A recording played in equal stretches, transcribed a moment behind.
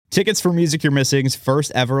Tickets for Music You're Missing's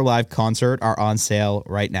first ever live concert are on sale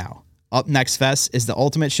right now. Up Next Fest is the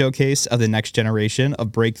ultimate showcase of the next generation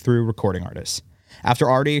of breakthrough recording artists.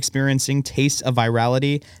 After already experiencing tastes of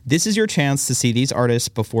virality, this is your chance to see these artists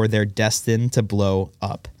before they're destined to blow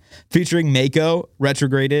up. Featuring Mako,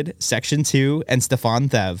 Retrograded, Section 2, and Stefan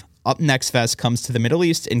Thev, Up Next Fest comes to the Middle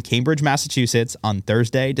East in Cambridge, Massachusetts on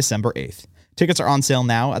Thursday, December 8th. Tickets are on sale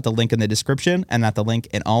now at the link in the description and at the link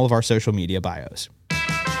in all of our social media bios.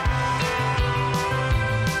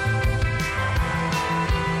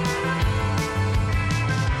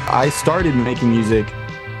 I started making music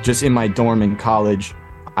just in my dorm in college.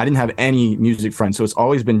 I didn't have any music friends, so it's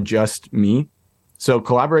always been just me. So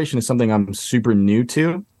collaboration is something I'm super new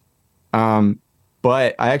to.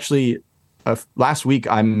 But I actually, last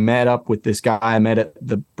week, I met up with this guy I met at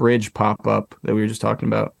the Bridge pop-up that we were just talking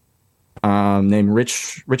about, named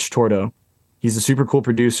Rich Torto. He's a super cool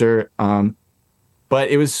producer. But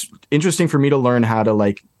it was interesting for me to learn how to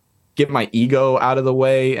like get my ego out of the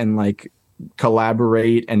way and like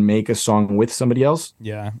collaborate and make a song with somebody else.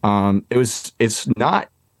 Yeah. It's not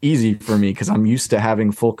easy for me because I'm used to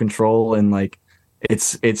having full control and like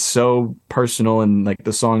it's so personal and like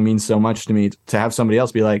the song means so much to me to have somebody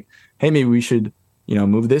else be like, hey, maybe we should,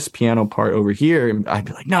 move this piano part over here. And I'd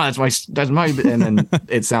be like, no, that's my, and then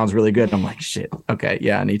it sounds really good. And I'm like, shit. Okay.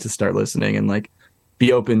 Yeah. I need to start listening and like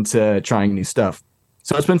be open to trying new stuff.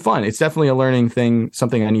 So it's been fun. It's definitely a learning thing,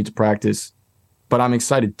 something I need to practice. But I'm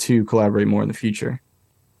excited to collaborate more in the future.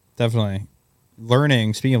 Definitely.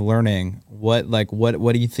 Learning, speaking of learning, what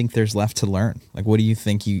do you think there's left to learn? Like, what do you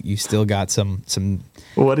think you still got some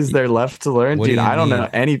What is there left to learn? Dude, I don't know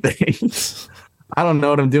anything. I don't know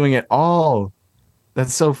what I'm doing at all.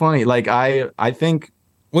 That's so funny. Like, I think...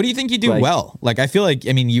 What do you think you do well? Like, I feel like,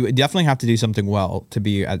 you definitely have to do something well to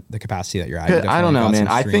be at the capacity that you're at. I don't know, man.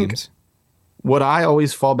 I think what I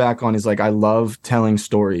always fall back on is, like, I love telling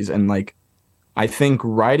stories and, like, I think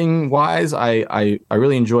writing wise, I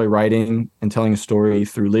really enjoy writing and telling a story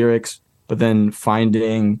through lyrics, but then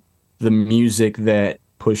finding the music that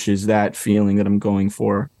pushes that feeling that I'm going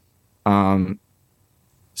for.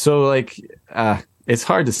 So like, it's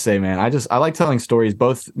hard to say, man. I like telling stories,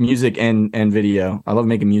 both music and video. I love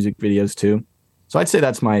making music videos too. So I'd say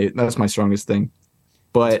that's my strongest thing.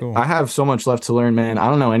 But cool. I have so much left to learn, man. I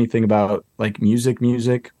don't know anything about like music.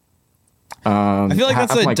 I feel like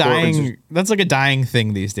that's like a dying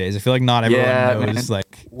thing these days. I feel like not everyone knows. Man.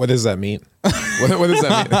 Like, what does that mean? what does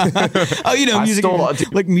that mean? Music,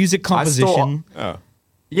 like music composition.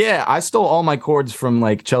 Yeah, I stole all my chords from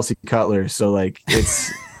like Chelsea Cutler. So like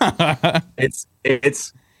it's I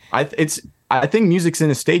think music's in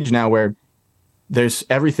a stage now where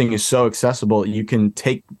everything is so accessible. You can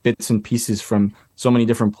take bits and pieces from so many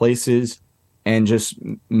different places and just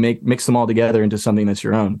mix them all together into something that's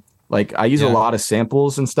your own. Like I use a lot of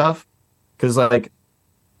samples and stuff because like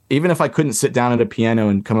even if I couldn't sit down at a piano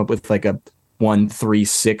and come up with like a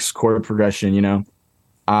 1-3-6 chord progression,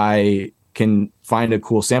 I can find a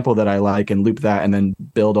cool sample that I like and loop that and then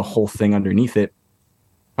build a whole thing underneath it.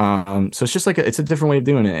 So it's just like it's a different way of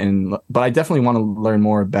doing it. But I definitely want to learn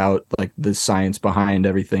more about like the science behind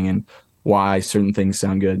everything and why certain things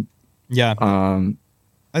sound good. Yeah.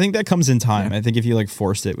 I think that comes in time. Yeah. I think if you like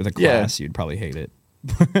forced it with a class, you'd probably hate it.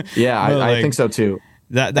 Yeah, I think so too.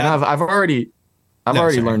 I've already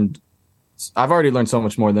learned so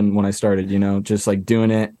much more than when I started, just like doing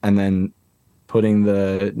it and then putting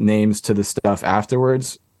the names to the stuff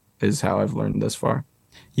afterwards is how I've learned this far.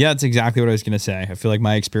 Yeah, that's exactly what I was going to say. I feel like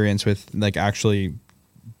my experience with like actually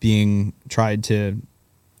being tried to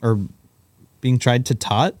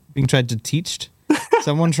teach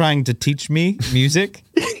someone trying to teach me music.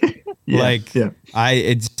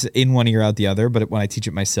 It's in one ear out the other, but when I teach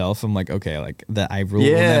it myself, I'm like, okay, like that I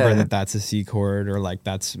remember that that's a C chord or like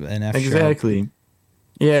that's an F exactly. sharp.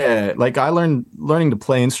 Yeah, like learning to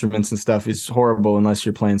play instruments and stuff is horrible unless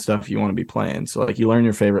you're playing stuff you want to be playing. So like you learn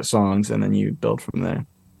your favorite songs and then you build from there.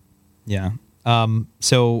 Yeah.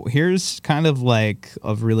 So here's kind of like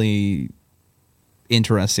a really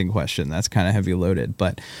interesting question that's kind of heavy loaded,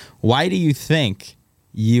 but why do you think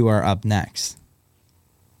you are up next?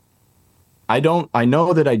 I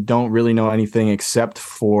know that I don't really know anything except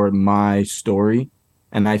for my story.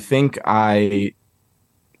 And I think I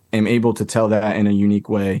am able to tell that in a unique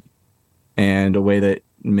way and a way that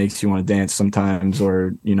makes you want to dance sometimes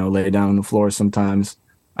or, lay down on the floor sometimes.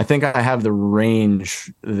 I think I have the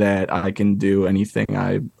range that I can do anything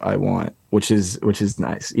I want, which is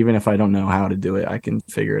nice. Even if I don't know how to do it, I can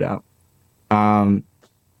figure it out. I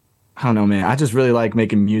don't know, man. I just really like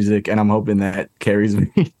making music and I'm hoping that carries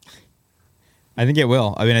me. I think it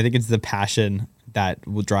will. I mean, I think it's the passion that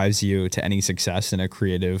will drives you to any success in a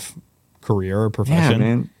creative career or Yeah, profession.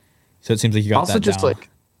 man. So it seems like you got Also, that just down.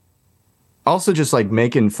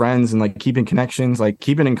 making friends and like keeping connections, like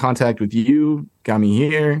keeping in contact with you got me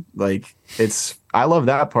here. Like I love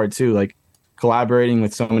that part too. Like collaborating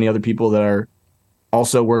with so many other people that are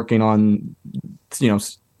also working on,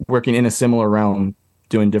 working in a similar realm,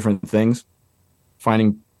 doing different things,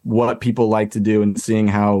 finding what people like to do and seeing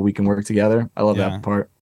how we can work together. I love Yeah. that part.